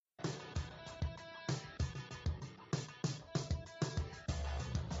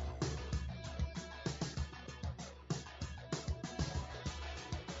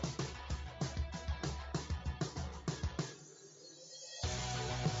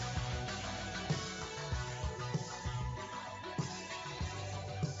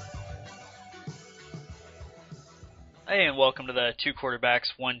Hey, and welcome to the Two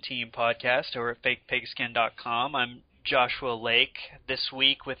Quarterbacks, One Team podcast over at FakePigskin.com. I'm Joshua Lake, this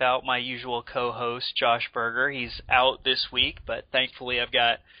week without my usual co-host, Josh Berger. He's out this week, but thankfully I've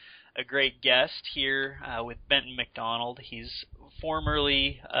got a great guest here with Benton McDonald. He's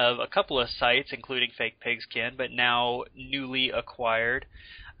formerly of a couple of sites, including Fake Pigskin, but now newly acquired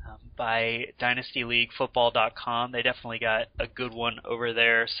by DynastyLeagueFootball.com. They definitely got a good one over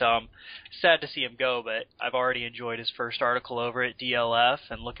there, so I'm sad to see him go, but I've already enjoyed his first article over at DLF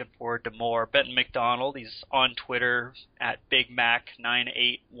and looking forward to more. Benton McDonald, he's on Twitter at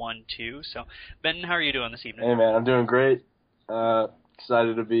BigMac9812. So, Benton, how are you doing this evening? Hey, man, I'm doing great.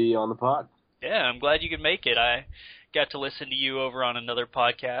 Excited to be on the pod. Yeah, I'm glad you could make it. I got to listen to you over on another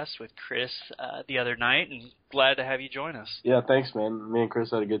podcast with Chris the other night, and glad to have you join us. Yeah, thanks, man. Me and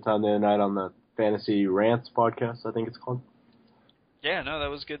Chris had a good time the other night on the Fantasy Rants podcast, I think it's called. Yeah, no, that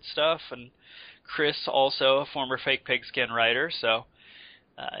was good stuff. And Chris, also a former Fake Pigskin writer. So,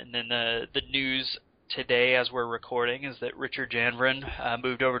 and then the news today, as we're recording, is that Richard Janvrin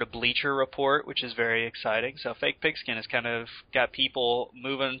moved over to Bleacher Report, which is very exciting. So, Fake Pigskin has kind of got people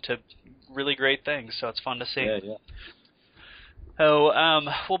moving to really great things. So it's fun to see. Yeah. Oh,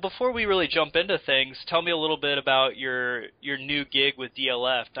 well, before we really jump into things, tell me a little bit about your new gig with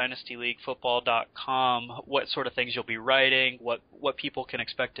DLF, DynastyLeagueFootball.com, what sort of things you'll be writing, what people can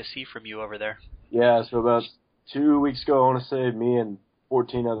expect to see from you over there. Yeah, so about 2 weeks ago, I want to say, me and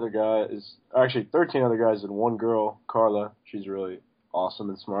 13 other guys and one girl, Carla, she's really awesome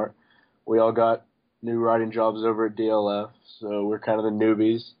and smart. We all got new writing jobs over at DLF, so we're kind of the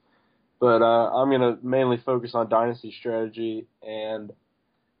newbies. But I'm going to mainly focus on Dynasty strategy and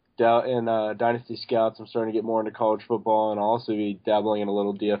Dynasty Scouts. I'm starting to get more into college football, and I'll also be dabbling in a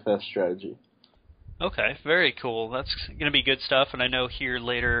little DFS strategy. Okay, very cool. That's going to be good stuff, and I know here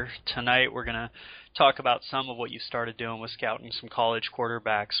later tonight we're going to talk about some of what you started doing with scouting some college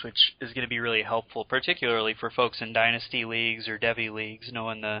quarterbacks, which is going to be really helpful, particularly for folks in Dynasty leagues or Devy leagues,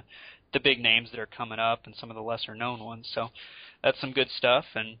 knowing the big names that are coming up and some of the lesser-known ones. So that's some good stuff,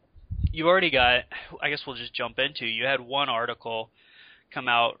 and you've already got, I guess we'll just jump into, you had one article come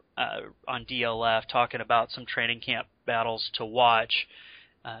out on DLF talking about some training camp battles to watch.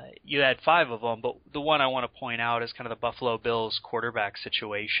 You had 5 of them, but the one I want to point out is kind of the Buffalo Bills quarterback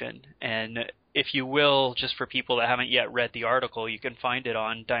situation. And if you will, just for people that haven't yet read the article, you can find it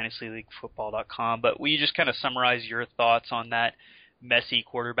on DynastyLeagueFootball.com. But will you just kind of summarize your thoughts on that messy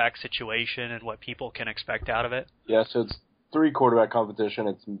quarterback situation and what people can expect out of it? Yeah, so it's 3 quarterback competition.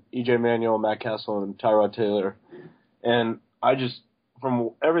 It's E.J. Manuel, Matt Castle, and Tyrod Taylor. And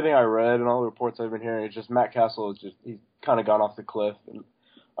from everything I read and all the reports I've been hearing, it's just Matt Castle he's kind of gone off the cliff. And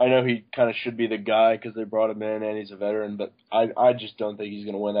I know he kind of should be the guy because they brought him in and he's a veteran, but I just don't think he's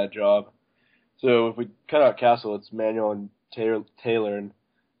going to win that job. So if we cut out Castle, it's Manuel and Taylor. And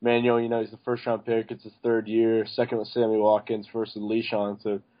Manuel, he's the first-round pick. It's his 3rd year. Second with Sammy Watkins, first with Le'Shawn.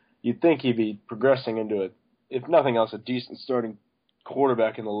 So you'd think he'd be progressing into it. If nothing else, a decent starting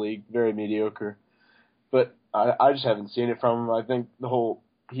quarterback in the league, very mediocre. But I just haven't seen it from him. I think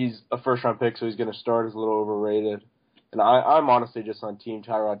he's a first-round pick, so he's going to start is a little overrated. And I'm honestly just on team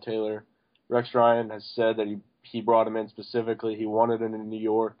Tyrod Taylor. Rex Ryan has said that he brought him in specifically. He wanted him in New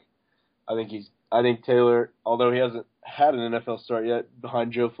York. I think Taylor, although he hasn't had an NFL start yet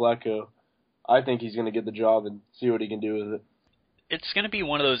behind Joe Flacco, I think he's going to get the job and see what he can do with it. It's going to be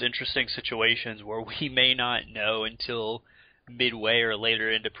one of those interesting situations where we may not know until midway or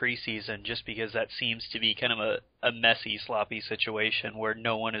later into preseason, just because that seems to be kind of a messy, sloppy situation where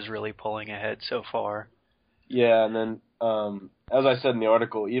no one is really pulling ahead so far. Yeah, and then as I said in the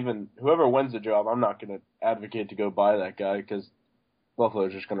article, even whoever wins the job, I'm not going to advocate to go buy that guy because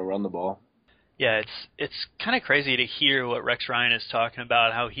Buffalo's just going to run the ball. Yeah, it's kind of crazy to hear what Rex Ryan is talking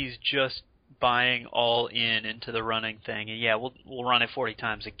about, how he's just buying all into the running thing. And yeah, we'll run it 40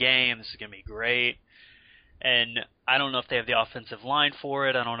 times a game. This is going to be great. And I don't know if they have the offensive line for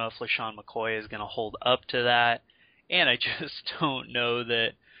it. I don't know if LaShawn McCoy is going to hold up to that. And I just don't know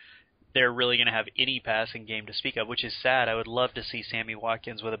that they're really going to have any passing game to speak of, which is sad. I would love to see Sammy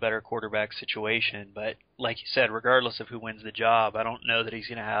Watkins with a better quarterback situation. But like you said, regardless of who wins the job, I don't know that he's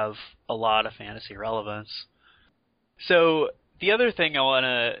going to have a lot of fantasy relevance. So the other thing I want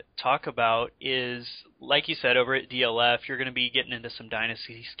to talk about is, like you said, over at DLF, you're going to be getting into some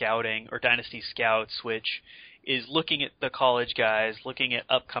dynasty scouting or dynasty scouts, which is looking at the college guys, looking at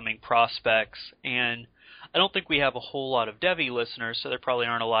upcoming prospects. And I don't think we have a whole lot of Devy listeners, so there probably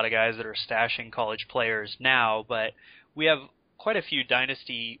aren't a lot of guys that are stashing college players now, but we have quite a few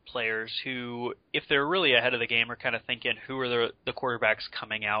dynasty players who, if they're really ahead of the game, are kind of thinking who are the quarterbacks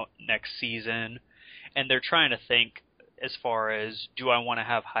coming out next season, and they're trying to think as far as, do I want to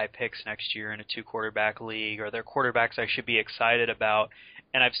have high picks next year in a 2-quarterback league? Are there quarterbacks I should be excited about?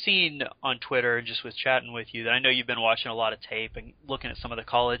 And I've seen on Twitter, just with chatting with you, that I know you've been watching a lot of tape and looking at some of the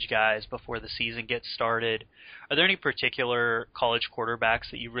college guys before the season gets started. Are there any particular college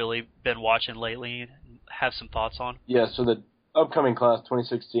quarterbacks that you've really been watching lately and have some thoughts on? Yeah, so the upcoming class,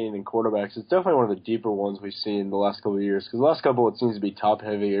 2016, in quarterbacks, it's definitely one of the deeper ones we've seen the last couple of years. Because the last couple, it seems to be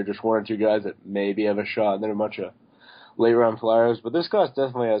top-heavy, or just one or two guys that maybe have a shot, and then a bunch of late-round flyers. But this class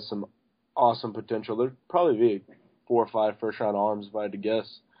definitely has some awesome potential. There'd probably be 4 or 5 first-round arms, if I had to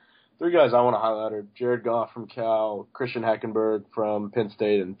guess. 3 guys I want to highlight are Jared Goff from Cal, Christian Hackenberg from Penn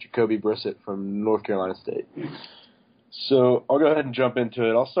State, and Jacoby Brissett from North Carolina State. So I'll go ahead and jump into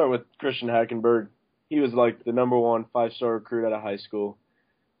it. I'll start with Christian Hackenberg. He was like the number 1 5-star recruit out of high school.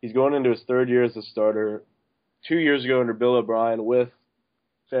 He's going into his 3rd year as a starter. 2 years ago under Bill O'Brien with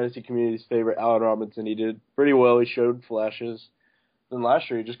fantasy community's favorite Allen Robinson, he did pretty well. He showed flashes. Then last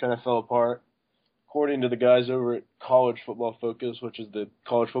year he just kind of fell apart. According to the guys over at College Football Focus, which is the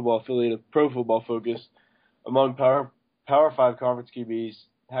college football affiliate of Pro Football Focus, among Power 5 conference QBs,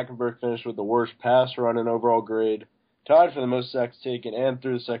 Hackenberg finished with the worst pass run and overall grade, tied for the most sacks taken, and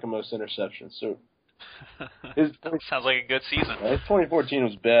threw the second most interceptions. So sounds like a good season. His 2014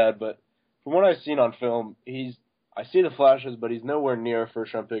 was bad, but from what I've seen on film, I see the flashes, but he's nowhere near a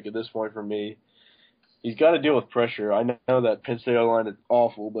first-round pick at this point for me. He's got to deal with pressure. I know that Penn State O-line is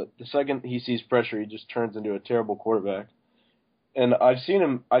awful, but the second he sees pressure, he just turns into a terrible quarterback. And I've seen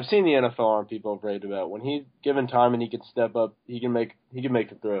the NFL arm people have raved about. When he's given time and he can step up, he can make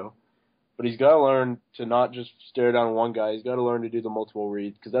the throw. But he's got to learn to not just stare down one guy. He's got to learn to do the multiple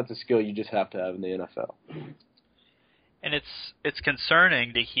reads, because that's a skill you just have to have in the NFL. And it's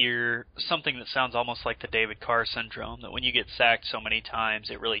concerning to hear something that sounds almost like the David Carr syndrome, that when you get sacked so many times,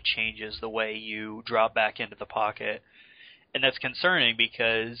 it really changes the way you drop back into the pocket. And that's concerning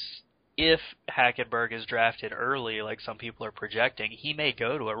because if Hackenberg is drafted early, like some people are projecting, he may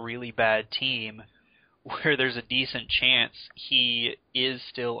go to a really bad team where there's a decent chance he is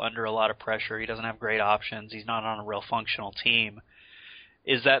still under a lot of pressure. He doesn't have great options. He's not on a real functional team.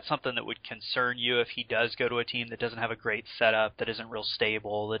 Is that something that would concern you if he does go to a team that doesn't have a great setup, that isn't real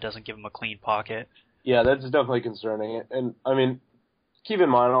stable, that doesn't give him a clean pocket? Yeah, that's definitely concerning. And, I mean, keep in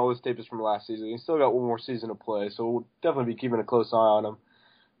mind all this tape is from last season. He's still got one more season to play, so we'll definitely be keeping a close eye on him.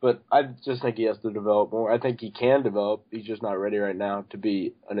 But I just think he has to develop more. I think he can develop. He's just not ready right now to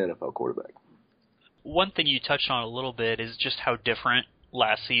be an NFL quarterback. One thing you touched on a little bit is just how different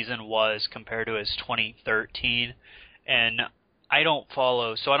last season was compared to his 2013. And I don't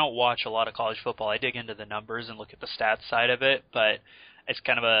watch a lot of college football. I dig into the numbers and look at the stats side of it, but it's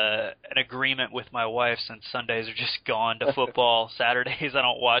kind of an agreement with my wife, since Sundays are just gone to football. Saturdays I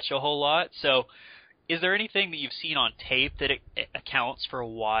don't watch a whole lot. So is there anything that you've seen on tape that it accounts for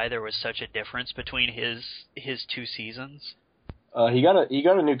why there was such a difference between his 2 seasons? He got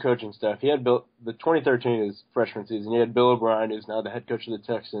a new coaching staff. He had the 2013 is freshman season. He had Bill O'Brien, who's now the head coach of the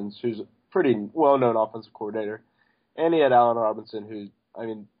Texans, who's a pretty well-known offensive coordinator. And he had Allen Robinson,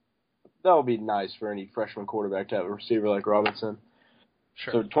 that would be nice for any freshman quarterback to have a receiver like Robinson.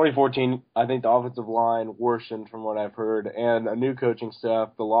 Sure. So 2014, I think the offensive line worsened from what I've heard, and a new coaching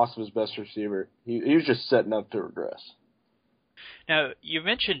staff, the loss of his best receiver. He was just setting up to regress. Now, you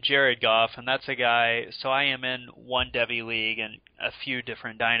mentioned Jared Goff, and that's a guy, so I am in one Devy league and a few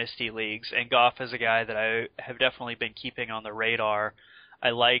different dynasty leagues, and Goff is a guy that I have definitely been keeping on the radar. I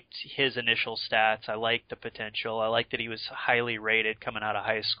liked his initial stats. I liked the potential. I liked that he was highly rated coming out of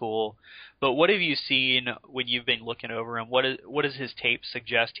high school. But what have you seen when you've been looking over him? What does his tape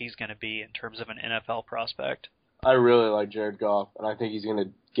suggest he's going to be in terms of an NFL prospect? I really like Jared Goff, and I think he's going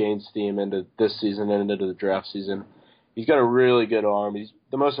to gain steam into this season and into the draft season. He's got a really good arm. He's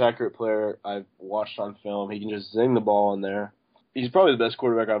the most accurate player I've watched on film. He can just zing the ball in there. He's probably the best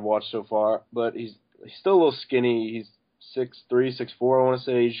quarterback I've watched so far, but he's still a little skinny. He's 6'3", 6'4", I want to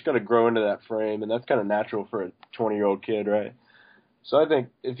say. He's just got to grow into that frame, and that's kind of natural for a 20-year-old kid, right? So I think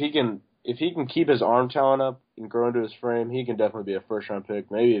if he can keep his arm talent up and grow into his frame, he can definitely be a first-round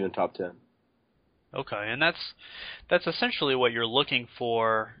pick, maybe even top 10. Okay, and that's essentially what you're looking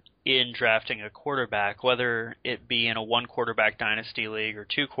for in drafting a quarterback, whether it be in a 1-quarterback dynasty league or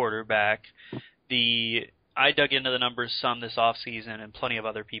 2-quarterback. I dug into the numbers some this offseason, and plenty of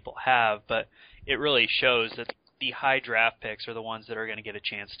other people have, but it really shows that the high draft picks are the ones that are going to get a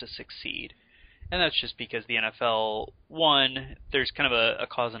chance to succeed. And that's just because the NFL, one, there's kind of a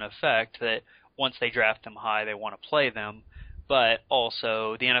cause and effect that once they draft them high, they want to play them. but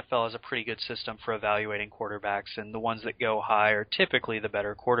also the NFL has a pretty good system for evaluating quarterbacks, and the ones that go high are typically the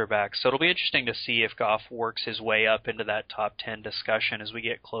better quarterbacks. So it'll be interesting to see if Goff works his way up into that top 10 discussion as we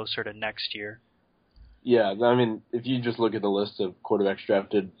get closer to next year. Yeah, I mean, if you just look at the list of quarterbacks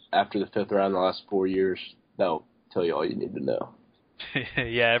drafted after the 5th round in the last 4 years, that'll tell you all you need to know.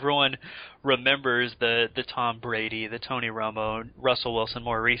 Yeah, everyone remembers the Tom Brady, the Tony Romo, Russell Wilson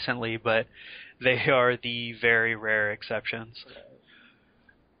more recently, but they are the very rare exceptions.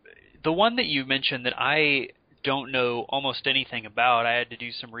 The one that you mentioned that I don't know almost anything about, I had to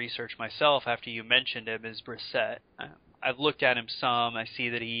do some research myself after you mentioned him, is Brissett. I've looked at him some. I see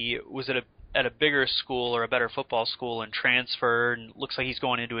that he was at a bigger school or a better football school and transferred, and looks like he's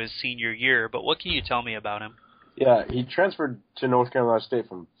going into his senior year. But what can you tell me about him? Yeah, he transferred to North Carolina State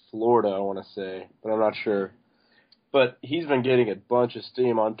from Florida, I want to say, but I'm not sure. But he's been getting a bunch of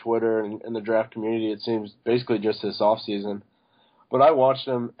steam on Twitter and in the draft community, it seems, basically just this offseason. But I watched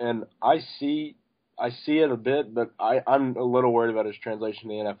him, and I see it a bit, but I'm a little worried about his translation to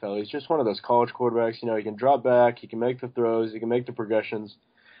the NFL. He's just one of those college quarterbacks. You know, he can drop back, he can make the throws, he can make the progressions.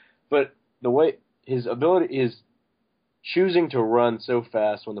 But the way his ability is choosing to run so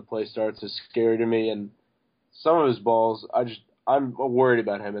fast when the play starts is scary to me, and some of his balls, I'm worried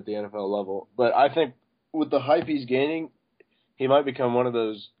about him at the NFL level. But I think with the hype he's gaining, he might become one of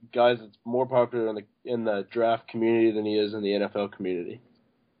those guys that's more popular in the draft community than he is in the NFL community.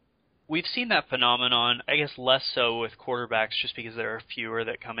 We've seen that phenomenon, I guess less so with quarterbacks just because there are fewer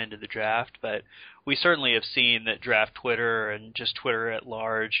that come into the draft, but we certainly have seen that draft Twitter and just Twitter at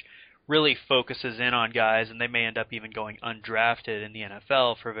large really focuses in on guys, and they may end up even going undrafted in the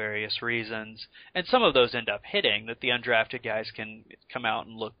NFL for various reasons. And some of those end up hitting, that the undrafted guys can come out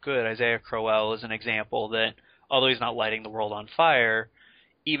and look good. Isaiah Crowell is an example that, although he's not lighting the world on fire,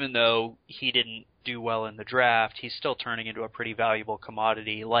 even though he didn't do well in the draft, he's still turning into a pretty valuable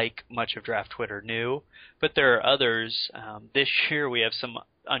commodity, like much of draft Twitter knew. But there are others. This year we have some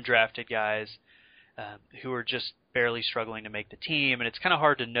undrafted guys who are just barely struggling to make the team, and it's kind of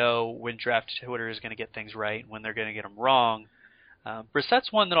hard to know when draft Twitter is going to get things right and when they're going to get them wrong.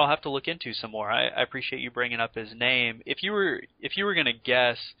 Brissett's one that I'll have to look into some more. I appreciate you bringing up his name. If you were going to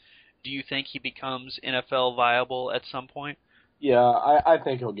guess, do you think he becomes NFL viable at some point? Yeah, I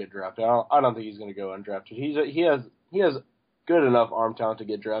think he'll get drafted. I don't think he's going to go undrafted. He has good enough arm talent to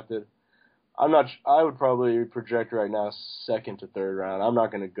get drafted. I would probably project right now 2nd to 3rd round. I'm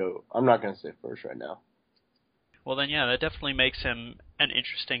not going to say first right now. Well, then, yeah, that definitely makes him an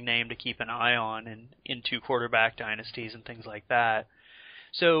interesting name to keep an eye on into quarterback dynasties and things like that.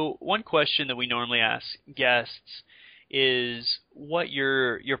 So one question that we normally ask guests is what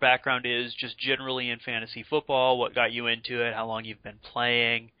your background is just generally in fantasy football, what got you into it, how long you've been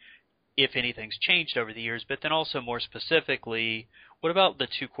playing, if anything's changed over the years, but then also more specifically, what about the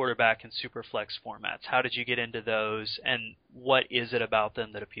 2 quarterback and super flex formats? How did you get into those, and what is it about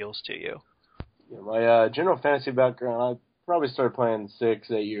them that appeals to you? Yeah, my general fantasy background, I probably started playing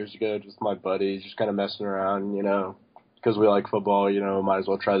 6-8 years ago just with my buddies, just kind of messing around, because we like football, might as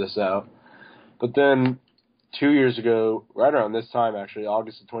well try this out. But then 2 years ago, right around this time actually,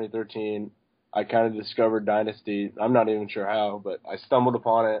 August of 2013, I kind of discovered Dynasty. I'm not even sure how, but I stumbled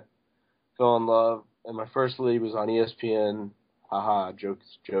upon it, fell in love, and my first league was on ESPN. Haha, jokes.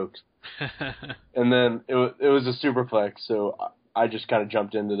 And then it was a super flex, so I just kind of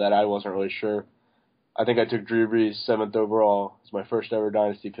jumped into that. I wasn't really sure. I think I took Drew Brees 7th overall. It was my first ever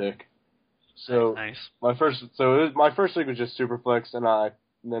Dynasty pick. So nice. My first league was just super flex, and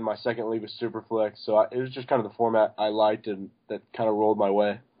then my second league was super flex. So it was just kind of the format I liked, and that kind of rolled my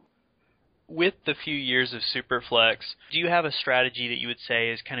way. With the few years of Superflex, do you have a strategy that you would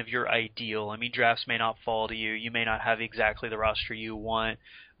say is kind of your ideal? I mean, drafts may not fall to you. You may not have exactly the roster you want.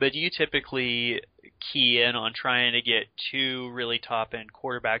 But do you typically key in on trying to get 2 really top-end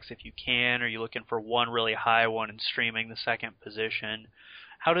quarterbacks if you can? Or are you looking for one really high one and streaming the second position?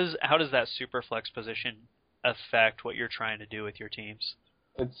 How does that Superflex position affect what you're trying to do with your teams?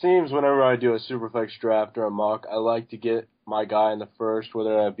 It seems whenever I do a Superflex draft or a mock, I like to get my guy in the first,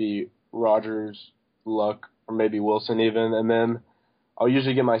 whether that be Rodgers, Luck, or maybe Wilson even, and then I'll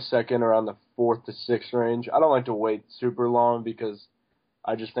usually get my second around the 4th to 6th range. I don't like to wait super long because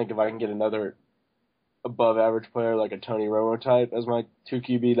I just think if I can get another above average player like a Tony Romo type as my 2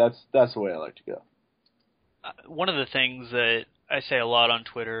 QB, that's the way I like to go. One of the things that I say a lot on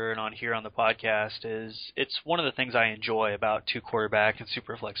Twitter and on here on the podcast is it's one of the things I enjoy about 2 quarterback and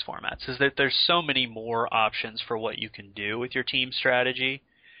Superflex formats is that there's so many more options for what you can do with your team strategy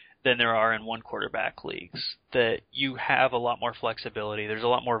than there are in 1 quarterback leagues, that you have a lot more flexibility. There's a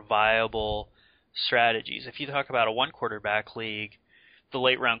lot more viable strategies. If you talk about a one quarterback league, the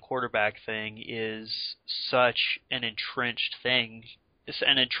late round quarterback thing is such an entrenched thing. It's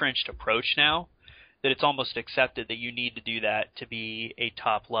an entrenched approach now that it's almost accepted that you need to do that to be a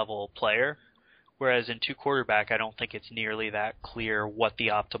top level player. Whereas in two quarterback, I don't think it's nearly that clear what the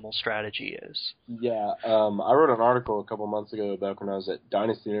optimal strategy is. Yeah, I wrote an article a couple months ago back when I was at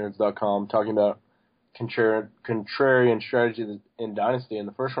DynastyNerds.com talking about contrarian strategy in Dynasty, and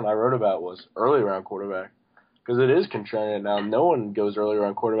the first one I wrote about was early round quarterback, because it is contrarian now. No one goes early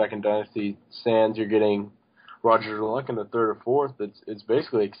round quarterback in Dynasty. Sans, you're getting Rodgers or Luck in the third or fourth. It's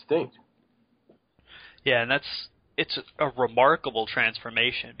basically extinct. Yeah, and it's a remarkable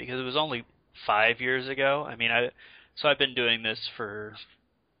transformation because it was only 5 years ago. I mean, I've been doing this for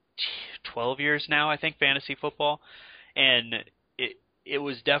 12 years now, I think, fantasy football, and it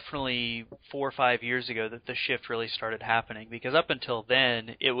was definitely 4 or 5 years ago that the shift really started happening, because up until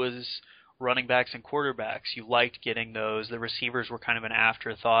then it was running backs and quarterbacks. You liked getting those. The receivers were kind of an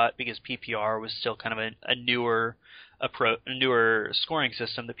afterthought because PPR was still kind of a newer scoring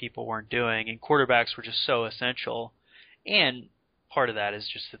system that people weren't doing, and quarterbacks were just so essential. And part of that is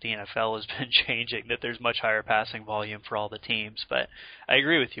just that the NFL has been changing, that there's much higher passing volume for all the teams. But I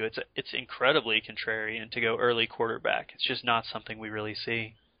agree with you. It's incredibly contrarian to go early quarterback. It's just not something we really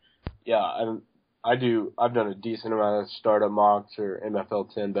see. Yeah, I've done a decent amount of startup mocks or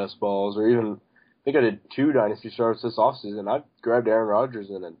MFL 10 best balls, or even I think I did 2 dynasty startups this offseason. I've grabbed Aaron Rodgers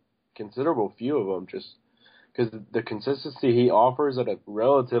in a considerable few of them just because the consistency he offers at a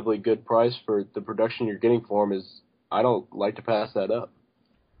relatively good price for the production you're getting for him is, I don't like to pass that up.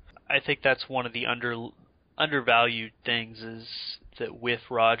 I think that's one of the undervalued things is that with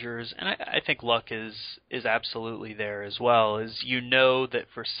Rodgers, and I think Luck is absolutely there as well, is you know that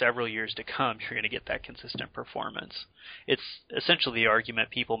for several years to come you're going to get that consistent performance. It's essentially the argument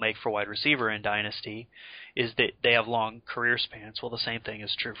people make for wide receiver in Dynasty is that they have long career spans. Well, the same thing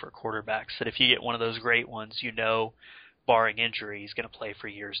is true for quarterbacks, that if you get one of those great ones, you know, barring injury, he's going to play for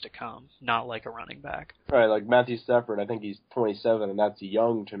years to come, not like a running back. Right, like Matthew Stafford, I think he's 27, and that's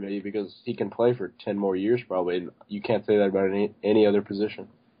young to me because he can play for 10 more years probably, and you can't say that about any other position.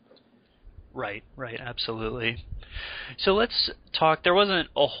 Right, absolutely. So let's talk. There wasn't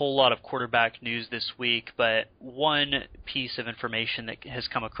a whole lot of quarterback news this week, but one piece of information that has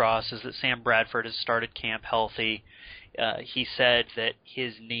come across is that Sam Bradford has started camp healthy. He said that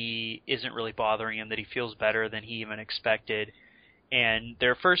his knee isn't really bothering him, that he feels better than he even expected. And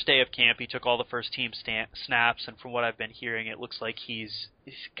their first day of camp, he took all the first team snaps, and from what I've been hearing, it looks like he's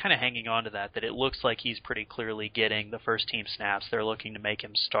kind of hanging on to that it looks like he's pretty clearly getting the first team snaps. They're looking to make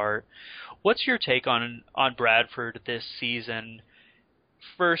him start. What's your take on Bradford this season?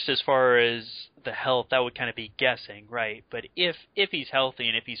 First, as far as the health, that would kind of be guessing, right? But if he's healthy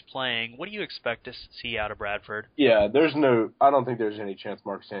and if he's playing, what do you expect to see out of Bradford? Yeah, I don't think there's any chance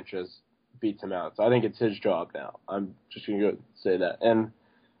Mark Sanchez beats him out. So I think it's his job now. I'm just going to go say that. And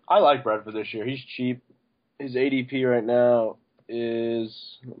I like Bradford this year. He's cheap. His ADP right now is,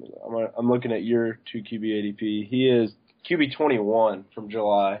 I'm looking at year 2 QB ADP. He is QB 21 from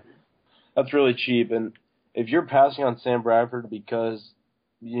July. That's really cheap. And if you're passing on Sam Bradford because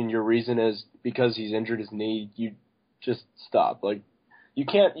your reason is because he's injured his knee, you just stop. Like, you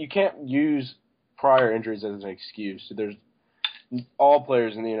can't use prior injuries as an excuse. There's all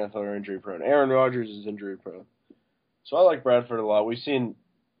players in the NFL are injury prone. Aaron Rodgers is injury prone. So I like Bradford a lot. We've seen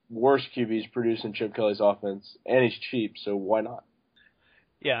worse QBs produce in Chip Kelly's offense, and he's cheap, so why not?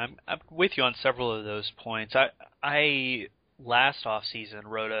 Yeah, I'm with you on several of those points. I last offseason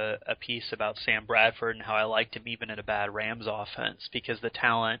wrote a piece about Sam Bradford and how I liked him even in a bad Rams offense because the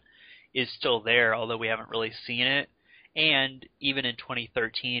talent is still there, although we haven't really seen it. And even in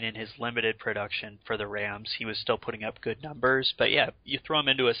 2013, in his limited production for the Rams, he was still putting up good numbers. But yeah, you throw him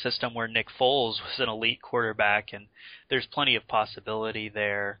into a system where Nick Foles was an elite quarterback, and there's plenty of possibility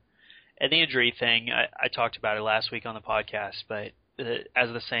there. And the injury thing, I talked about it last week on the podcast, but as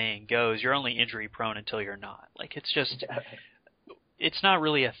the saying goes, you're only injury prone until you're not. Like, it's just, it's not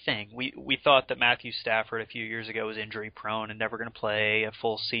really a thing. We thought that Matthew Stafford a few years ago was injury prone and never going to play a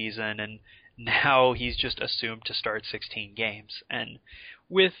full season, and now he's just assumed to start 16 games. And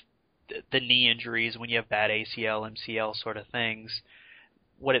with the knee injuries, when you have bad ACL, MCL sort of things,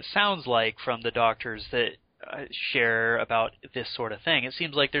 what it sounds like from the doctors that share about this sort of thing, it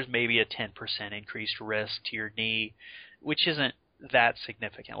seems like there's maybe a 10% increased risk to your knee, which isn't that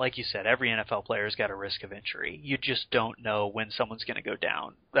significant. Like you said, every NFL player's got a risk of injury. You just don't know when someone's going to go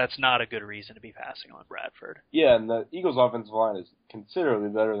down. That's not a good reason to be passing on Bradford. Yeah, and the Eagles' offensive line is considerably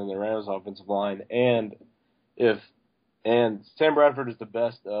better than the Rams' offensive line, and Sam Bradford is the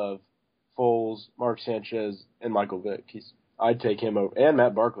best of Foles, Mark Sanchez, and Michael Vick. I'd take him over, and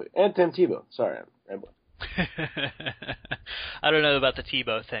Matt Barkley, and Tim Tebow. Sorry, I'm rambling. I don't know about the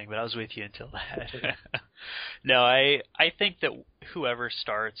Tebow thing, but I was with you until that. No, I think that whoever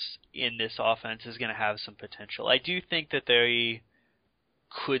starts in this offense is going to have some potential. I do think that they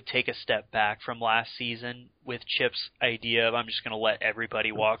could take a step back from last season with Chip's idea of I'm just going to let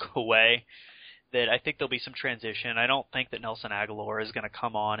everybody walk away. That I think there'll be some transition. I don't think that Nelson Aguilar is going to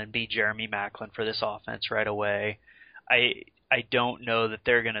come on and be Jeremy Maclin for this offense right away. I don't know that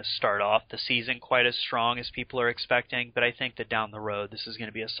they're going to start off the season quite as strong as people are expecting, but I think that down the road this is going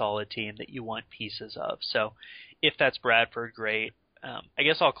to be a solid team that you want pieces of. So if that's Bradford, great. I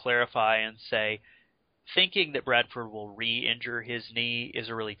guess I'll clarify and say thinking that Bradford will re-injure his knee is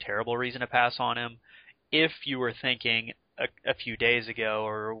a really terrible reason to pass on him. If you were thinking a few days ago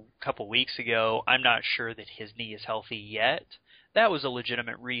or a couple weeks ago, I'm not sure that his knee is healthy yet, that was a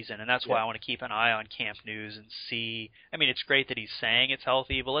legitimate reason, and that's why I want to keep an eye on camp news and see. I mean, it's great that he's saying it's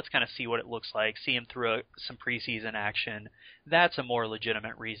healthy, but let's kind of see what it looks like, see him through some preseason action. That's a more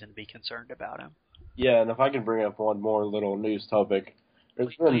legitimate reason to be concerned about him. Yeah, and if I can bring up one more little news topic.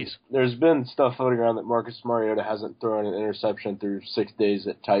 There's been stuff floating around that Marcus Mariota hasn't thrown an interception through 6 days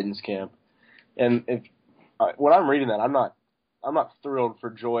at Titans camp. And when I'm reading that, I'm not thrilled for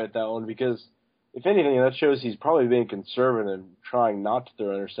joy at that one, because if anything, that shows he's probably being conservative and trying not to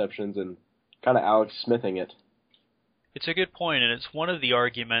throw interceptions and kind of Alex Smithing it. It's a good point, and it's one of the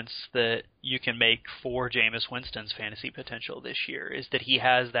arguments that you can make for Jameis Winston's fantasy potential this year, is that he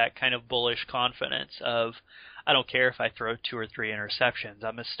has that kind of bullish confidence of, I don't care if I throw 2 or 3 interceptions,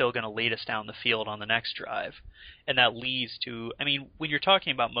 I'm still going to lead us down the field on the next drive. And that leads to, I mean, when you're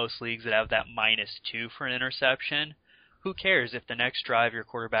talking about most leagues that have that -2 for an interception, who cares if the next drive your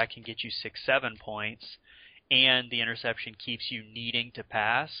quarterback can get you 6-7 points and the interception keeps you needing to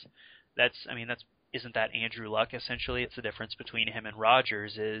pass? Isn't that Andrew Luck essentially? It's the difference between him and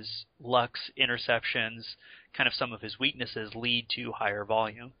Rodgers is Luck's interceptions, kind of some of his weaknesses, lead to higher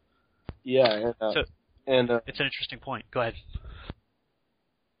volume. Yeah, it's an interesting point. Go ahead.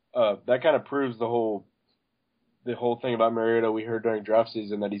 That kind of proves the whole thing about Mariota we heard during draft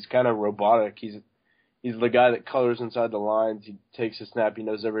season, that he's kind of robotic. He's the guy that colors inside the lines. He takes a snap. He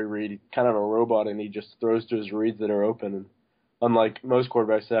knows every read. He's kind of a robot, and he just throws to his reads that are open. And unlike most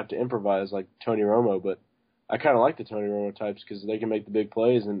quarterbacks that have to improvise, like Tony Romo, but I kind of like the Tony Romo types because they can make the big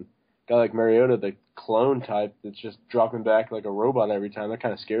plays. And a guy like Mariota, the clone type that's just dropping back like a robot every time, that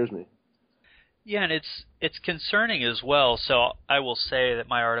kind of scares me. Yeah, and it's concerning as well. So I will say that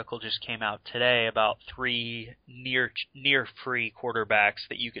my article just came out today about 3 near free quarterbacks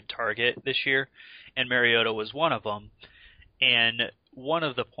that you could target this year, and Mariota was one of them. And one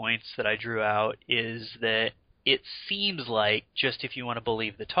of the points that I drew out is that it seems like, just if you want to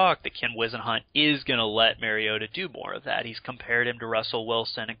believe the talk, that Ken Whisenhunt is going to let Mariota do more of that. He's compared him to Russell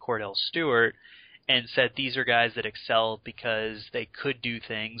Wilson and Cordell Stewart and said these are guys that excelled because they could do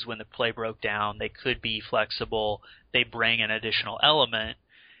things when the play broke down. They could be flexible. They bring an additional element.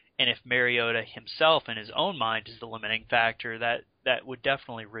 And if Mariota himself in his own mind is the limiting factor, that would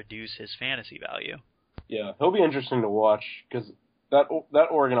definitely reduce his fantasy value. Yeah, he'll be interesting to watch because that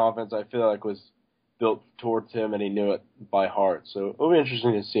Oregon offense, I feel like, was built towards him, and he knew it by heart. So it'll be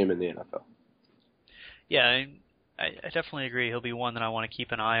interesting to see him in the NFL. Yeah, I definitely agree. He'll be one that I want to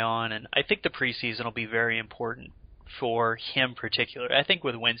keep an eye on, and I think the preseason will be very important for him particularly. I think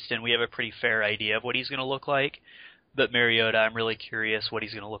with Winston, we have a pretty fair idea of what he's going to look like, but Mariota, I'm really curious what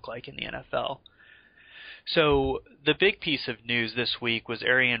he's going to look like in the NFL. So the big piece of news this week was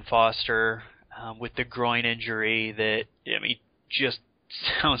Arian Foster with the groin injury that, just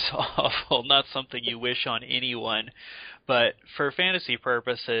sounds awful, not something you wish on anyone. But for fantasy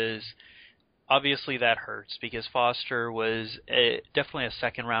purposes, obviously that hurts because Foster was definitely a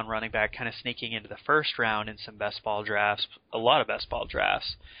second-round running back, kind of sneaking into the first round in some best ball drafts, a lot of best ball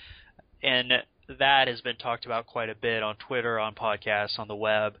drafts. And that has been talked about quite a bit on Twitter, on podcasts, on the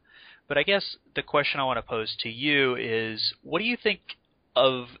web. But I guess the question I want to pose to you is, what do you think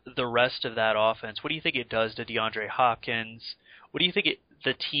of the rest of that offense? What do you think it does to DeAndre Hopkins? What do you think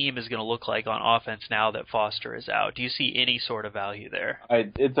the team is going to look like on offense now that Foster is out? Do you see any sort of value there?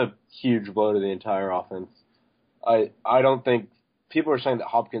 It's a huge blow to the entire offense. I don't think people are saying that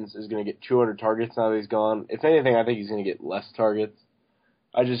Hopkins is going to get 200 targets now that he's gone. If anything, I think he's going to get less targets.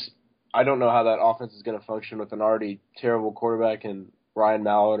 I don't know how that offense is going to function with an already terrible quarterback in Ryan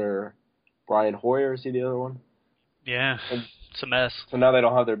Mallett or Brian Hoyer. Is he the other one? Yeah, it's a mess. So now they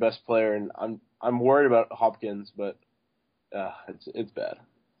don't have their best player, and I'm worried about Hopkins, but it's bad.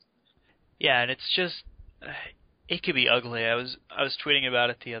 Yeah, and it's just it could be ugly. I was tweeting about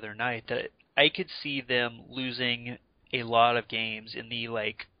it the other night that I could see them losing a lot of games in the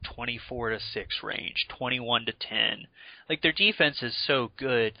 24-6 range, 21-10. Like their defense is so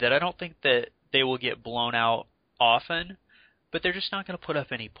good that I don't think that they will get blown out often, but they're just not going to put up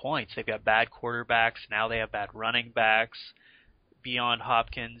any points. They've got bad quarterbacks, now they have bad running backs. Beyond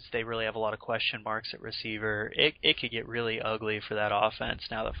Hopkins, they really have a lot of question marks at receiver. It could get really ugly for that offense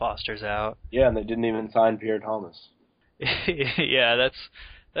now that Foster's out. Yeah, and they didn't even sign Pierre Thomas. Yeah,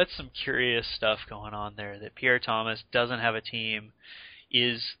 that's some curious stuff going on there, that Pierre Thomas doesn't have a team,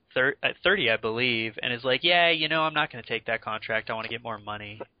 is at 30, I believe, and is like, yeah, I'm not going to take that contract. I want to get more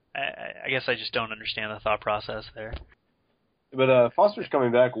money. I guess I just don't understand the thought process there. But Foster's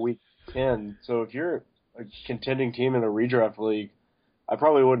coming back week 10, so if you're a contending team in a redraft league, I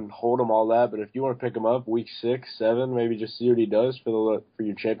probably wouldn't hold him all that, but if you want to pick him up week 6, 7, maybe just see what he does for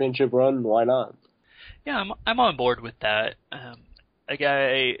your championship run, why not? Yeah, I'm on board with that. A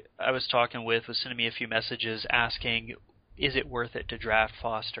guy I was talking with was sending me a few messages asking, is it worth it to draft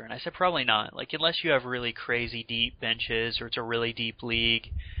Foster? And I said probably not. Unless you have really crazy deep benches or it's a really deep league,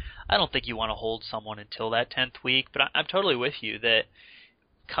 I don't think you want to hold someone until that 10th week. But I'm totally with you that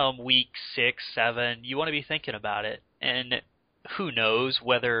come week 6, 7, you want to be thinking about it. And who knows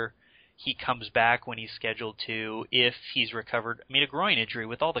whether he comes back when he's scheduled to, if he's recovered. I mean, a groin injury,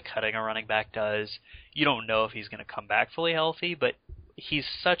 with all the cutting a running back does, you don't know if he's going to come back fully healthy, but he's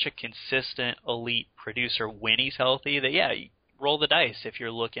such a consistent elite producer when he's healthy that, yeah, you roll the dice if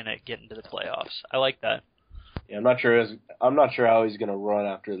you're looking at getting to the playoffs. I like that. Yeah, I'm not sure how he's going to run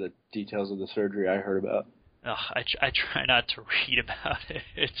after the details of the surgery I heard about. I try not to read about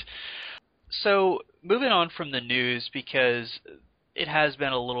it. So, moving on from the news, because it has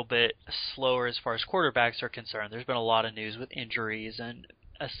been a little bit slower as far as quarterbacks are concerned. There's been a lot of news with injuries and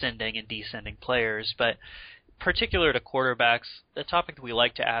ascending and descending players, but particular to quarterbacks, the topic that we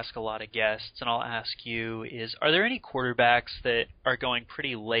like to ask a lot of guests, and I'll ask you, is are there any quarterbacks that are going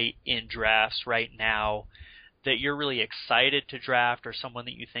pretty late in drafts right now that you're really excited to draft, or someone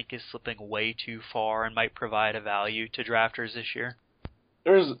that you think is slipping way too far and might provide a value to drafters this year?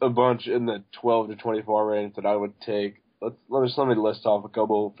 There's a bunch in the 12 to 24 range that I would take. Let me list off a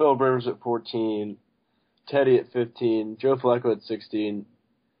couple. Philip Rivers at 14, Teddy at 15, Joe Flacco at 16,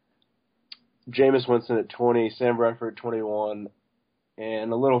 Jameis Winston at 20, Sam Bradford at 21,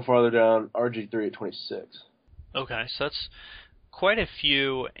 and a little farther down, RG3 at 26. Okay, so that's quite a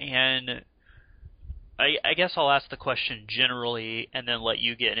few, and I guess I'll ask the question generally and then let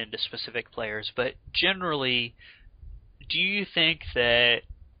you get into specific players. But generally, do you think that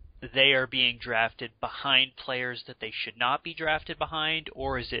they are being drafted behind players that they should not be drafted behind,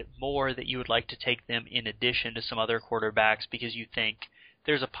 or is it more that you would like to take them in addition to some other quarterbacks because you think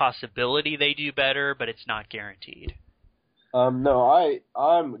there's a possibility they do better, but it's not guaranteed? No,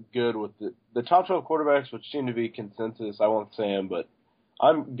 I'm good with the top 12 quarterbacks, which seem to be consensus. I won't say them, but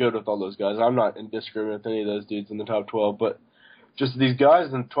I'm good with all those guys. I'm not in disagreement with any of those dudes in the top 12, but just these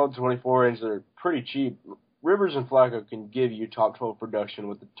guys in 12 to 24 range that are pretty cheap. Rivers and Flacco can give you top 12 production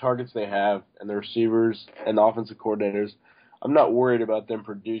with the targets they have and the receivers and the offensive coordinators. I'm not worried about them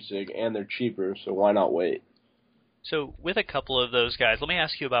producing, and they're cheaper, so why not wait? So with a couple of those guys, let me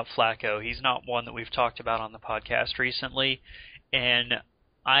ask you about Flacco. He's not one that we've talked about on the podcast recently, and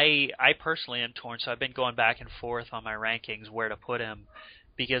I personally am torn, so I've been going back and forth on my rankings where to put him,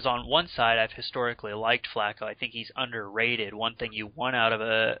 because on one side I've historically liked Flacco. I think he's underrated. One thing you want out of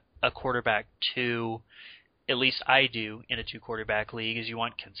a quarterback two, at least I do in a two-quarterback league, is you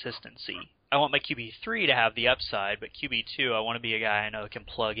want consistency. I want my QB3 to have the upside, but QB2, I want to be a guy I know can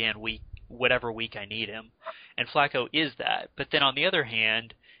plug in whatever week I need him. And Flacco is that. But then on the other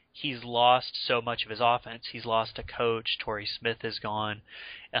hand, he's lost so much of his offense. He's lost a coach. Torrey Smith is gone.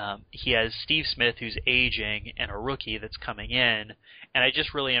 He has Steve Smith, who's aging, and a rookie that's coming in. And I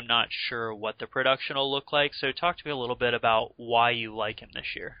just really am not sure what the production will look like. So talk to me a little bit about why you like him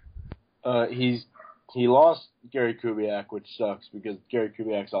this year. He lost Gary Kubiak, which sucks because Gary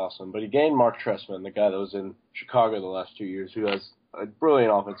Kubiak's awesome. But he gained Mark Trestman, the guy that was in Chicago the last 2 years, who has a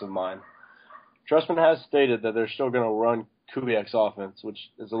brilliant offensive mind. Trestman has stated that they're still going to run Kubiak's offense, which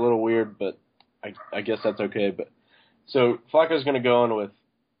is a little weird, but I guess that's okay. But so Flacco's going to go in with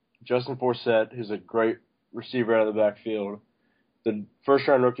Justin Forsett, who's a great receiver out of the backfield, the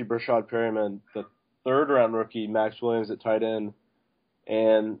first-round rookie Brashad Perryman, the third-round rookie Max Williams at tight end,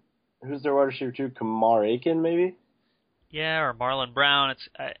 and who's their wide receiver too? Kamar Aiken, maybe? Yeah, or Marlon Brown.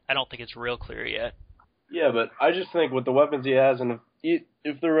 I don't think it's real clear yet. Yeah, but I just think with the weapons he has, and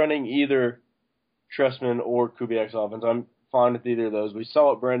if they're running either Trestman or Kubiak's offense, I'm fine with either of those. We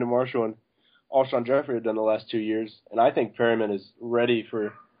saw it Brandon Marshall and Alshon Jeffrey had done the last 2 years, and I think Perryman is ready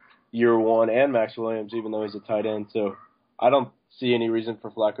for year one, and Max Williams, even though he's a tight end. So I don't see any reason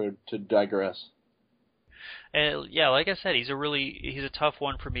for Flacco to digress. And yeah, like I said, he's a tough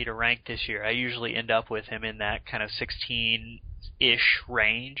one for me to rank this year. I usually end up with him in that kind of 16-ish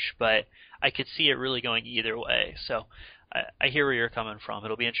range, but I could see it really going either way. So I hear where you're coming from.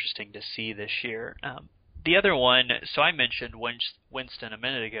 It'll be interesting to see this year. The other one, so I mentioned Winston a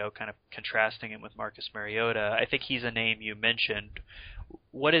minute ago, kind of contrasting him with Marcus Mariota. I think he's a name you mentioned.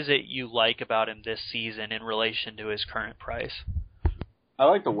 What is it you like about him this season in relation to his current price? I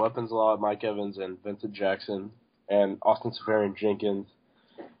like the weapons a lot, Mike Evans and Vincent Jackson and Austin Seferian-Jenkins.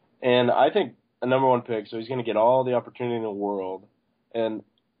 And I think a number one pick, so he's going to get all the opportunity in the world. And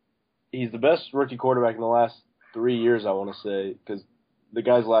he's the best rookie quarterback in the last 3 years, I want to say, because the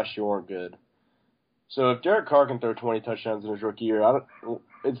guys last year weren't good. So if Derek Carr can throw 20 touchdowns in his rookie year,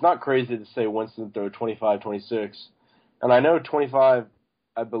 it's not crazy to say Winston throw 25, 26. And I know 25,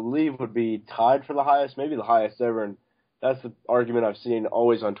 I believe, would be tied for the highest, maybe the highest ever. And that's the argument I've seen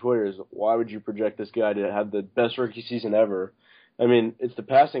always on Twitter is why would you project this guy to have the best rookie season ever? I mean, it's the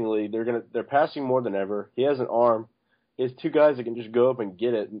passing league. They're passing more than ever. He has an arm. He has two guys that can just go up and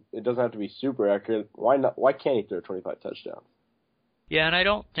get it. It doesn't have to be super accurate. Why not? Why can't he throw 25 touchdowns? Yeah, and I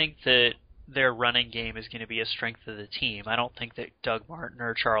don't think that their running game is going to be a strength of the team. I don't think that Doug Martin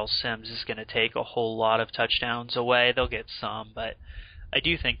or Charles Sims is going to take a whole lot of touchdowns away. They'll get some, but I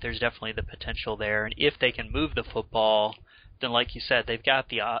do think there's definitely the potential there. And if they can move the football, then like you said, they've got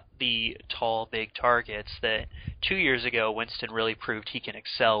the tall, big targets that 2 years ago Winston really proved he can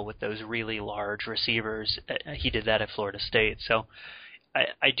excel with those really large receivers. He did that at Florida State. So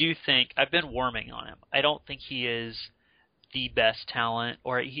I do think I've been warming on him. I don't think he is the best talent,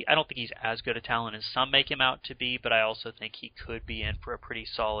 or I don't think he's as good a talent as some make him out to be, but I also think he could be in for a pretty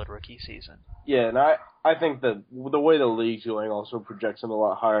solid rookie season. Yeah, and I think that the way the league's going also projects him a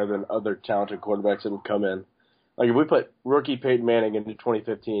lot higher than other talented quarterbacks that would come in. Like if we put rookie Peyton Manning into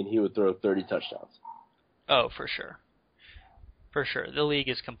 2015, he would throw 30 touchdowns. Oh, for sure. For sure. The league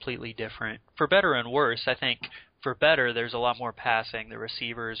is completely different. For better and worse, I think for better, there's a lot more passing. The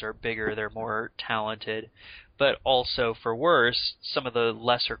receivers are bigger. They're more talented. But also for worse, some of the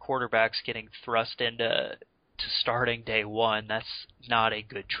lesser quarterbacks getting thrust into starting day one, that's not a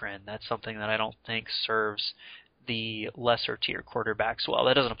good trend. That's something that I don't think serves the lesser tier quarterbacks well.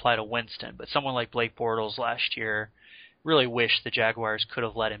 That doesn't apply to Winston, but someone like Blake Bortles last year, really wish the Jaguars could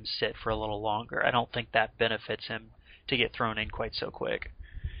have let him sit for a little longer. I don't think that benefits him to get thrown in quite so quick.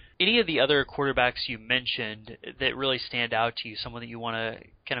 Any of the other quarterbacks you mentioned that really stand out to you, someone that you want to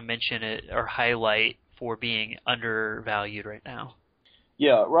kind of mention it or highlight for being undervalued right now?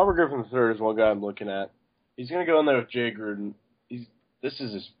 Yeah, Robert Griffin III is one guy I'm looking at. He's going to go in there with Jay Gruden. This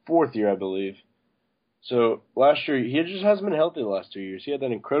is his fourth year, I believe. So last year, he just hasn't been healthy the last 2 years. He had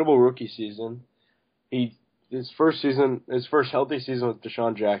that incredible rookie season. His first healthy season with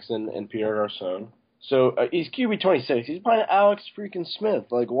Deshaun Jackson and Pierre Garçon. So he's QB 26. He's playing Alex freaking Smith.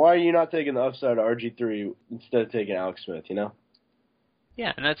 Like, why are you not taking the upside of RG3 instead of taking Alex Smith? You know?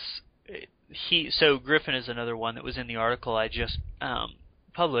 Yeah, and So Griffin is another one that was in the article I just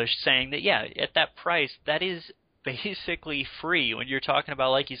published, saying that at that price, that is basically free. When you're talking about,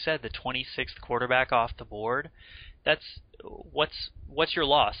 like you said, the 26th quarterback off the board, that's what's your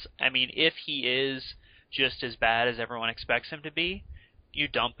loss? I mean, if he is just as bad as everyone expects him to be, you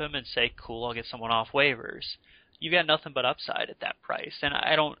dump him and say, cool, I'll get someone off waivers. You've got nothing but upside at that price. And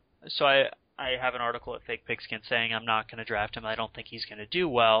I have an article at Fake Pigskin saying I'm not going to draft him. I don't think he's going to do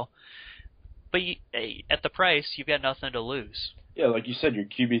well. But at the price, you've got nothing to lose. Yeah, like you said, you're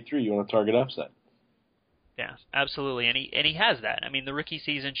QB3. You want to target upside. Yeah, absolutely, and he has that. I mean, the rookie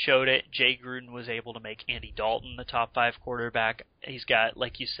season showed it. Jay Gruden was able to make Andy Dalton the top 5 quarterback. He's got,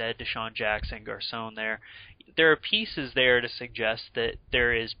 like you said, Deshaun Jackson, Garçon there. There are pieces there to suggest that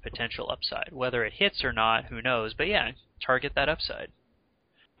there is potential upside. Whether it hits or not, who knows? But yeah, target that upside.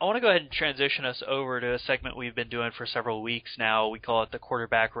 I want to go ahead and transition us over to a segment we've been doing for several weeks now. We call it the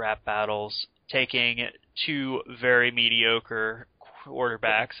quarterback rap battles, taking two very mediocre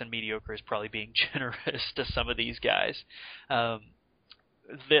quarterbacks, and mediocre is probably being generous to some of these guys.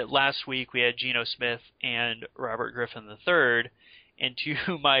 That last week we had Geno Smith and Robert Griffin III, and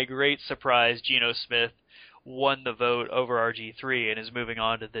to my great surprise, Geno Smith won the vote over RG3 and is moving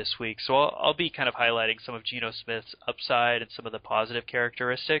on to this week. So I'll be kind of highlighting some of Geno Smith's upside and some of the positive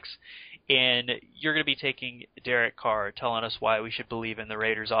characteristics, and you're going to be taking Derek Carr, telling us why we should believe in the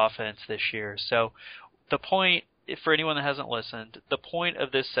Raiders offense this year. So the point for anyone that hasn't listened, the point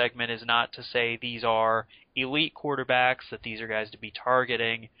of this segment is not to say these are elite quarterbacks, that these are guys to be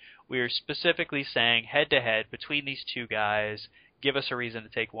targeting. We are specifically saying head-to-head between these two guys, give us a reason to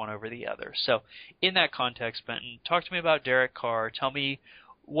take one over the other. So in that context, Benton, talk to me about Derek Carr. Tell me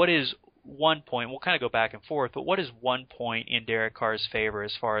what is one point, we'll kind of go back and forth, but what is one point in Derek Carr's favor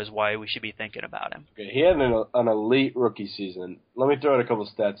as far as why we should be thinking about him? Okay, he had an elite rookie season. Let me throw out a couple of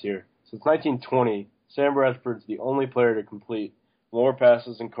stats here. Since 1920, Sam Bradford's the only player to complete more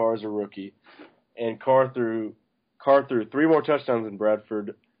passes than Carr as a rookie, and Carr threw 3 more touchdowns than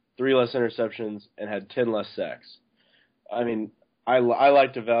Bradford, 3 less interceptions, and had 10 less sacks. I mean, I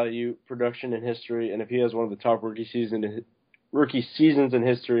like to value production in history, and if he has one of the top rookie seasons in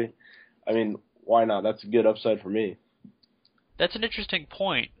history, I mean, why not? That's a good upside for me. That's an interesting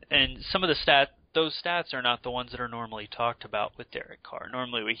point, and some of those stats are not the ones that are normally talked about with Derek Carr.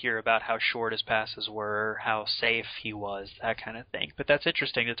 Normally we hear about how short his passes were, how safe he was, that kind of thing. But that's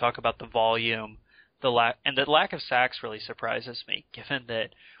interesting to talk about the volume, the lack of sacks really surprises me, given that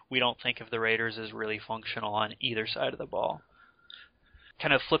we don't think of the Raiders as really functional on either side of the ball.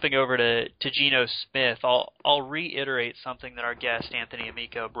 Kind of flipping over to Geno Smith, I'll reiterate something that our guest Anthony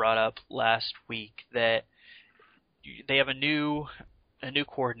Amico brought up last week, that they have a new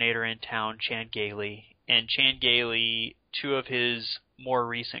coordinator in town, Chan Gailey, and Chan Gailey, 2 of his more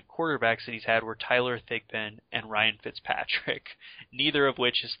recent quarterbacks that he's had were Tyler Thigpen and Ryan Fitzpatrick, neither of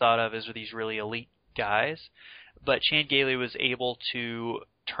which is thought of as these really elite guys, but Chan Gailey was able to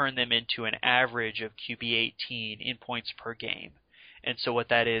turn them into an average of QB 18 in points per game. And so what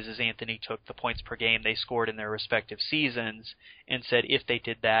that is Anthony took the points per game they scored in their respective seasons and said if they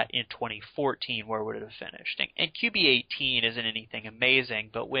did that in 2014, where would it have finished? And QB 18 isn't anything amazing,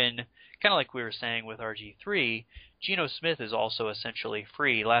 but when, kind of like we were saying with RG3, Geno Smith is also essentially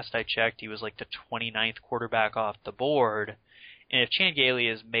free. Last I checked, he was like the 29th quarterback off the board. And if Chan Gailey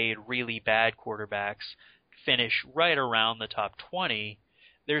has made really bad quarterbacks finish right around the top 20,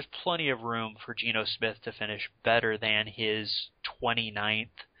 there's plenty of room for Geno Smith to finish better than his 29th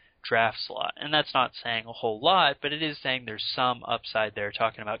draft slot. And that's not saying a whole lot, but it is saying there's some upside there.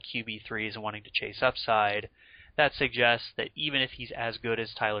 Talking about QB3s and wanting to chase upside, that suggests that even if he's as good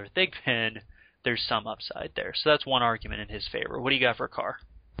as Tyler Thigpen, there's some upside there. So that's one argument in his favor. What do you got for Carr?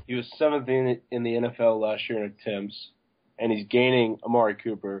 He was 7th in the NFL last year in attempts, and he's gaining Amari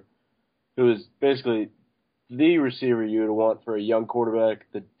Cooper, who is basically the receiver you would want for a young quarterback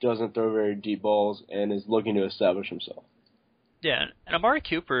that doesn't throw very deep balls and is looking to establish himself. Yeah, and Amari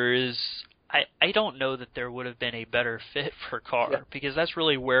Cooper is, I don't know that there would have been a better fit for Carr, because that's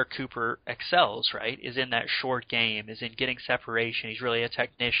really where Cooper excels, right, is in that short game, is in getting separation. He's really a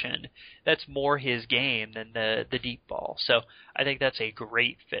technician. That's more his game than the deep ball. So I think that's a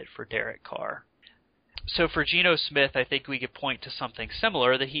great fit for Derek Carr. So for Geno Smith, I think we could point to something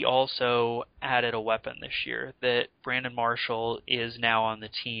similar, that he also added a weapon this year, that Brandon Marshall is now on the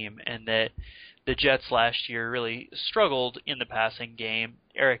team, and that the Jets last year really struggled in the passing game.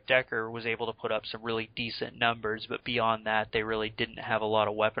 Eric Decker was able to put up some really decent numbers, but beyond that, they really didn't have a lot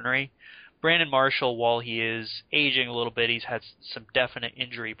of weaponry. Brandon Marshall, while he is aging a little bit, he's had some definite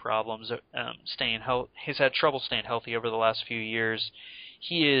injury problems. He's had trouble staying healthy over the last few years.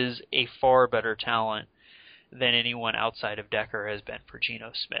 He is a far better talent than anyone outside of Decker has been for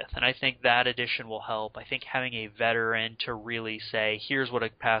Geno Smith. And I think that addition will help. I think having a veteran to really say, here's what a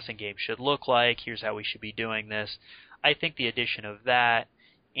passing game should look like, here's how we should be doing this, I think the addition of that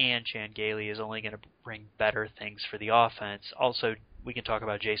and Chan Gailey is only going to bring better things for the offense. Also, we can talk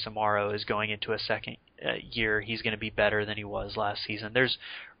about Jason Morrow is going into a second year. He's going to be better than he was last season. There's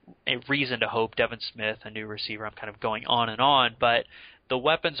a reason to hope. Devin Smith, a new receiver, I'm kind of going on, but the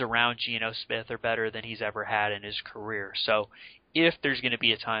weapons around Geno Smith are better than he's ever had in his career. So if there's going to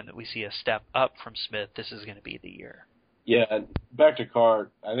be a time that we see a step up from Smith, this is going to be the year. Yeah, back to Carr,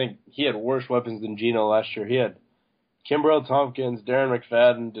 I think he had worse weapons than Geno last year. He had Kimbrell Tompkins, Darren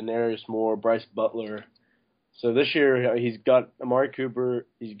McFadden, Denarius Moore, Bryce Butler. So this year he's got Amari Cooper.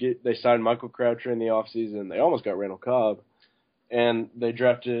 They signed Michael Crabtree in the offseason. They almost got Randall Cobb. And they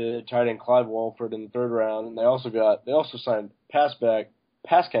drafted tight end Clive Walford in the 3rd round. And they also signed pass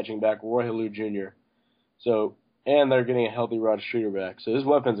catching back Roy Halou Jr. So, and they're getting a healthy Rod Streeter back. So his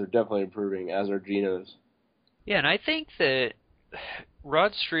weapons are definitely improving, as are Geno's. Yeah, and I think that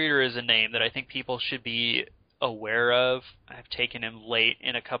Rod Streeter is a name that I think people should be aware of. I've taken him late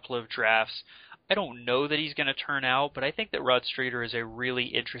in a couple of drafts. I don't know that he's going to turn out, but I think that Rod Streeter is a really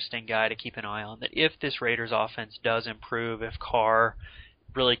interesting guy to keep an eye on. That if this Raiders offense does improve, if Carr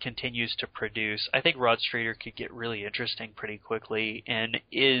really continues to produce, I think Rod Streeter could get really interesting pretty quickly and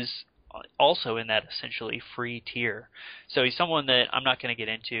is also in that essentially free tier. So he's someone that I'm not going to get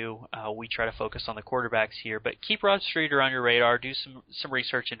into. We try to focus on the quarterbacks here, but keep Rod Streeter on your radar. Do some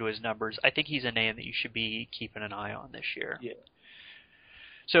research into his numbers. I think he's a name that you should be keeping an eye on this year. Yeah.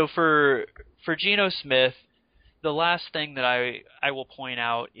 So for Geno Smith, the last thing that I will point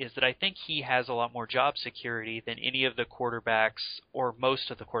out is that I think he has a lot more job security than any of the quarterbacks, or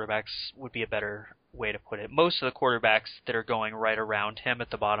most of the quarterbacks would be a better way to put it. Most of the quarterbacks that are going right around him at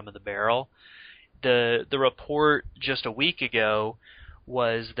the bottom of the barrel. The report just a week ago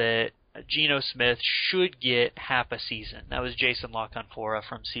was that Geno Smith should get half a season. That was Jason La Canfora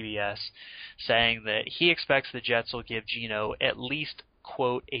from CBS saying that he expects the Jets will give Geno at least,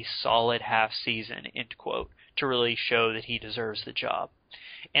 quote, a solid half season, end quote, to really show that he deserves the job.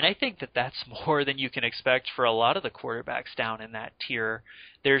 And I think that that's more than you can expect for a lot of the quarterbacks down in that tier.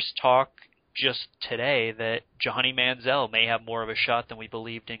 There's talk just today that Johnny Manziel may have more of a shot than we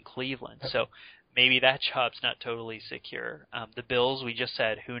believed in Cleveland. So maybe that job's not totally secure. The Bills, we just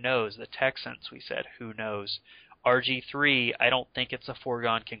said, who knows? The Texans, we said, who knows? RG3, I don't think it's a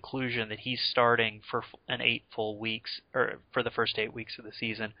foregone conclusion that he's starting for an 8 full weeks, or for the first 8 weeks of the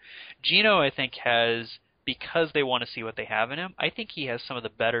season. Geno, I think, has, because they want to see what they have in him, I think he has some of the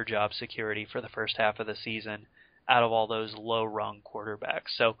better job security for the first half of the season out of all those low-rung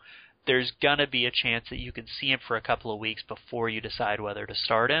quarterbacks. So there's going to be a chance that you can see him for a couple of weeks before you decide whether to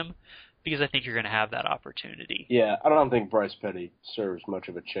start him, because I think you're going to have that opportunity. Yeah, I don't think Bryce Petty serves much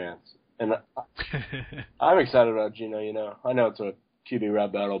of a chance. And I'm excited about Geno, you know. I know it's a QB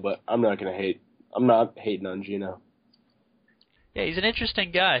rap battle, but I'm not hating on Geno. Yeah, he's an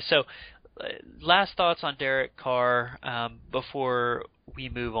interesting guy. So last thoughts on Derek Carr before we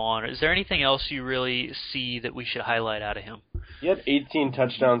move on. Is there anything else you really see that we should highlight out of him? He had 18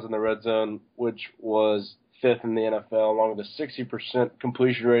 touchdowns in the red zone, which was 5th in the NFL, along with a 60%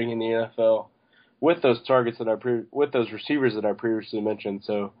 completion rating in the NFL, with those targets that with those receivers that I previously mentioned.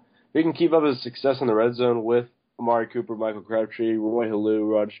 So if he can keep up his success in the red zone with Amari Cooper, Michael Crabtree, Roy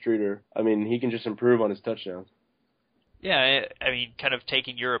Halou, Rod Streeter, I mean, he can just improve on his touchdowns. Yeah, I mean, kind of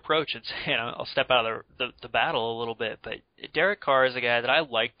taking your approach and saying, I'll step out of the battle a little bit, but Derek Carr is a guy that I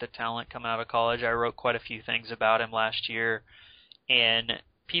liked the talent coming out of college. I wrote quite a few things about him last year, and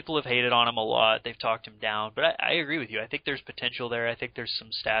people have hated on him a lot. They've talked him down, but I agree with you. I think there's potential there. I think there's some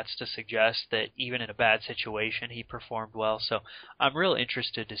stats to suggest that even in a bad situation, he performed well. So I'm real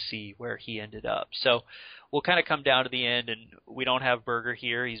interested to see where he ended up. So we'll kind of come down to the end, and we don't have Berger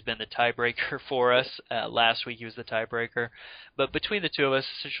here. He's been the tiebreaker for us. Last week he was the tiebreaker. But between the two of us,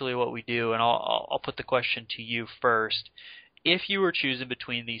 essentially what we do, and I'll put the question to you first. If you were choosing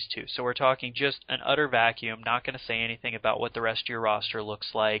between these two, so we're talking just an utter vacuum, not going to say anything about what the rest of your roster looks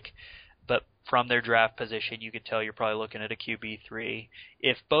like, but from their draft position, you could tell you're probably looking at a QB3.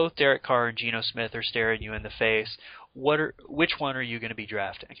 If both Derek Carr and Geno Smith are staring you in the face, which one are you going to be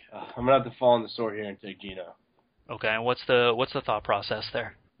drafting? I'm going to have to fall on the sword here and take Geno. Okay, and what's the thought process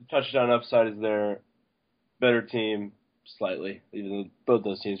there? The touchdown upside is their better team slightly, even though both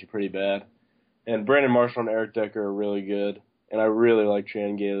those teams are pretty bad. And Brandon Marshall and Eric Decker are really good. And I really like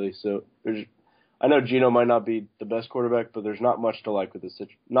Chan Gailey. So I know Geno might not be the best quarterback, but there's not much to like with this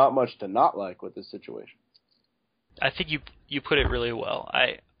not much to not like with this situation. I think you put it really well.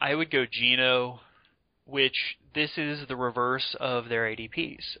 I would go Geno, which this is the reverse of their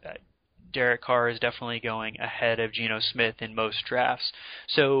ADPs. Derek Carr is definitely going ahead of Geno Smith in most drafts.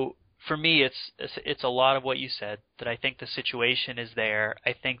 So for me, it's a lot of what you said, that I think the situation is there.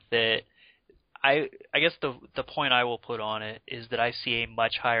 I think that I guess the point I will put on it is that I see a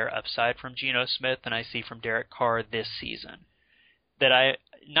much higher upside from Geno Smith than I see from Derek Carr this season. That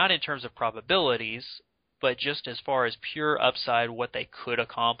not in terms of probabilities, but just as far as pure upside, what they could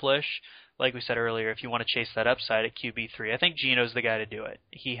accomplish. Like we said earlier, if you want to chase that upside at QB3, I think Geno's the guy to do it.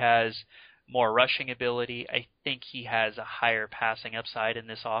 He has more rushing ability. I think he has a higher passing upside in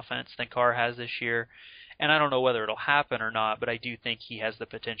this offense than Carr has this year. And I don't know whether it'll happen or not, but I do think he has the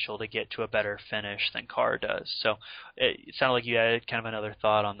potential to get to a better finish than Carr does. So it sounded like you had kind of another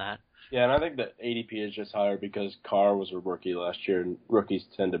thought on that. Yeah, and I think the ADP is just higher because Carr was a rookie last year, and rookies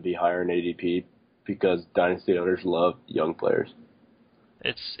tend to be higher in ADP because dynasty owners love young players.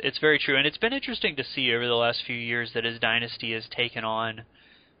 It's very true, and it's been interesting to see over the last few years that his dynasty has taken on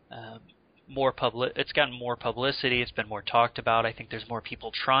it's gotten more publicity, it's been more talked about. I think there's more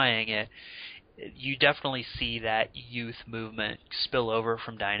people trying it. You definitely see that youth movement spill over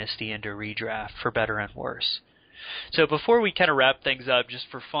from dynasty into redraft, for better and worse. So before we kind of wrap things up, just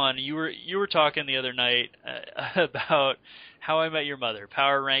for fun, you were talking the other night about How I Met Your Mother,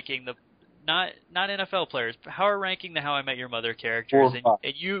 power ranking the not NFL players, but power ranking the How I Met Your Mother characters, and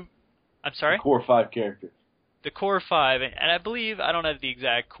I'm sorry? The core 5 characters. The core 5, and I believe, I don't have the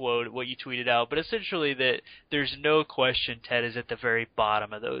exact quote, what you tweeted out, but essentially that there's no question Ted is at the very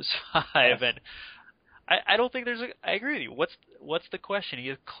bottom of those 5, yes. And I don't think I agree with you. What's the question? He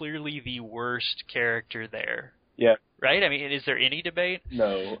is clearly the worst character there. Yeah. Right? I mean, is there any debate?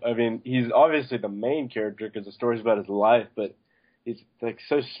 No. I mean, he's obviously the main character because the story's about his life, but he's like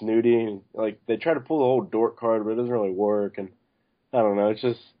so snooty, and like they try to pull the whole dork card, but it doesn't really work, and I don't know, it's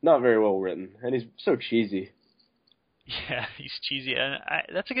just not very well written, and he's so cheesy. Yeah, he's cheesy, and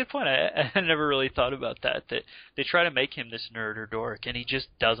that's a good point. I never really thought about that they try to make him this nerd or dork, and he just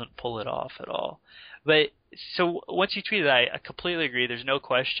doesn't pull it off at all. But so once you tweeted that, I completely agree. There's no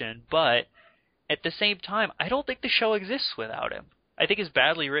question, but at the same time, I don't think the show exists without him. I think as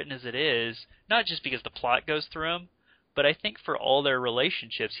badly written as it is, not just because the plot goes through him, but I think for all their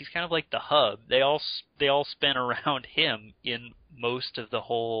relationships, he's kind of like the hub. They all spin around him in most of the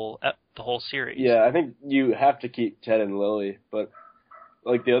whole series. Yeah, I think you have to keep Ted and Lily, but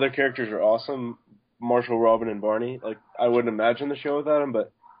like the other characters are awesome. Marshall, Robin, and Barney. Like I wouldn't imagine the show without them,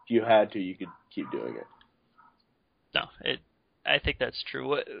 but if you had to, you could keep doing it. No, I think that's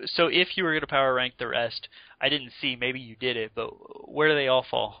true. So if you were going to power rank the rest, I didn't see, maybe you did it, but where do they all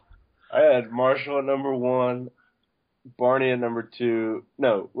fall? I had Marshall at number 1, Barney at number 2,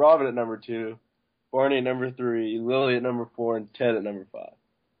 no, Robin at number 2, Barney at number 3, Lily at number 4, and Ted at number 5.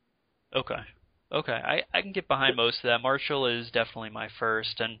 Okay. I can get behind most of that. Marshall is definitely my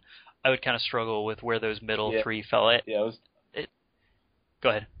first, and I would kind of struggle with where those middle 3 fell at. Yeah, go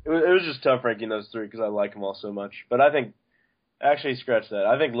ahead. It was just tough ranking those 3 because I like them all so much. But I think, actually scratch that,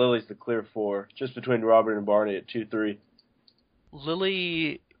 I think Lily's the clear 4, just between Robin and Barney at 2, 3.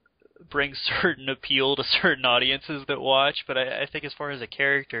 Lily brings certain appeal to certain audiences that watch, but I think as far as a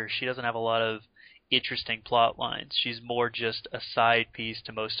character, she doesn't have a lot of interesting plot lines. She's more just a side piece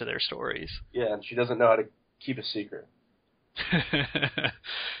to most of their stories. Yeah, and she doesn't know how to keep a secret.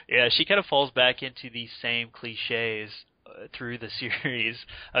 Yeah, she kind of falls back into the same cliches through the series.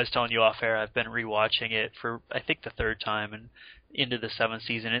 I was telling you off air, I've been rewatching it for I think the 3rd time and into the 7th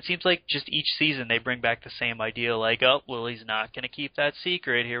season. It seems like just each season they bring back the same idea, like, oh, Lily's not going to keep that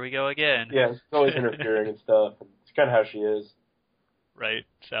secret. Here we go again. Yeah, it's always interfering and stuff. It's kind of how she is. Right.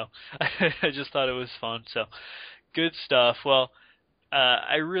 So I just thought it was fun. So good stuff. Well,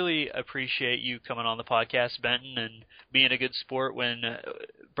 I really appreciate you coming on the podcast, Benton, and being a good sport when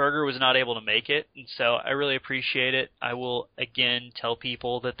Berger was not able to make it. And so I really appreciate it. I will, again, tell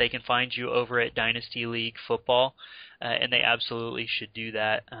people that they can find you over at Dynasty League Football, and they absolutely should do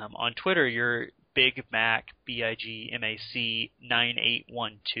that. On Twitter, you're Big Mac, BIGMAC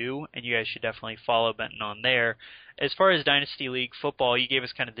 9812, and you guys should definitely follow Benton on there. As far as Dynasty League Football, you gave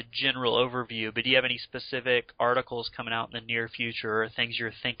us kind of the general overview, but do you have any specific articles coming out in the near future or things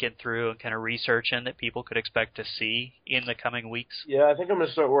you're thinking through and kind of researching that people could expect to see in the coming weeks? Yeah, I think I'm going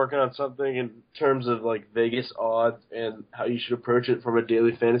to start working on something in terms of like Vegas odds and how you should approach it from a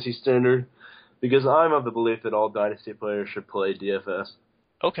daily fantasy standard, because I'm of the belief that all Dynasty players should play DFS.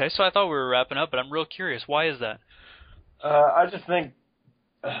 Okay, so I thought we were wrapping up, but I'm real curious. Why is that? I just think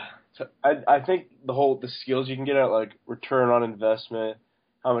I think the skills you can get out, like return on investment,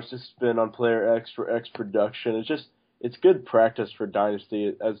 how much to spend on player X for X production, it's good practice for Dynasty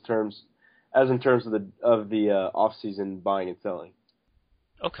in terms of the off season buying and selling.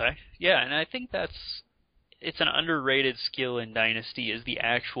 Okay, yeah, and I think it's an underrated skill in Dynasty is the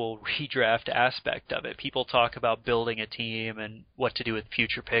actual redraft aspect of it. People talk about building a team and what to do with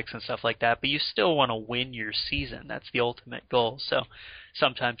future picks and stuff like that, but you still want to win your season. That's the ultimate goal. So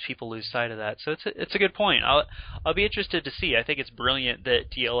sometimes people lose sight of that. So it's a good point. I'll be interested to see. I think it's brilliant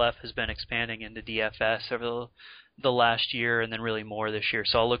that DLF has been expanding into DFS over the last year and then really more this year.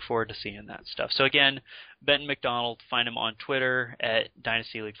 So I'll look forward to seeing that stuff. So again, Benton McDonald, find him on Twitter at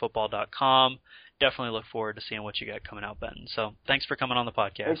dynastyleaguefootball.com. Definitely look forward to seeing what you got coming out, Benton. So thanks for coming on the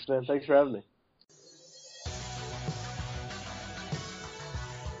podcast. Thanks, Ben. Thanks for having me.